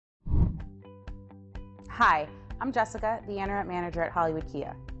Hi, I'm Jessica, the Internet Manager at Hollywood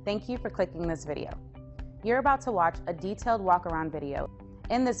Kia. Thank you for clicking this video. You're about to watch a detailed walk-around video.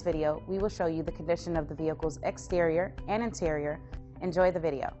 In this video, we will show you the condition of the vehicle's exterior and interior. Enjoy the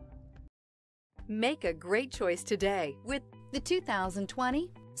video. Make a great choice today with the 2020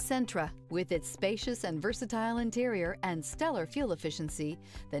 Sentra. With its spacious and versatile interior and stellar fuel efficiency,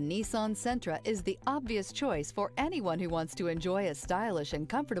 the Nissan Sentra is the obvious choice for anyone who wants to enjoy a stylish and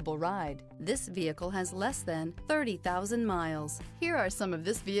comfortable ride. This vehicle has less than 30,000 miles. Here are some of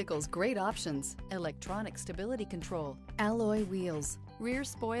this vehicle's great options: electronic stability control, alloy wheels, rear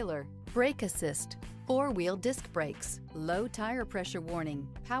spoiler, brake assist, four-wheel disc brakes, low tire pressure warning,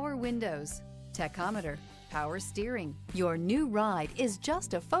 power windows, tachometer, power steering. Your new ride is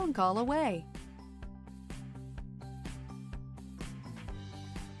just a phone call away.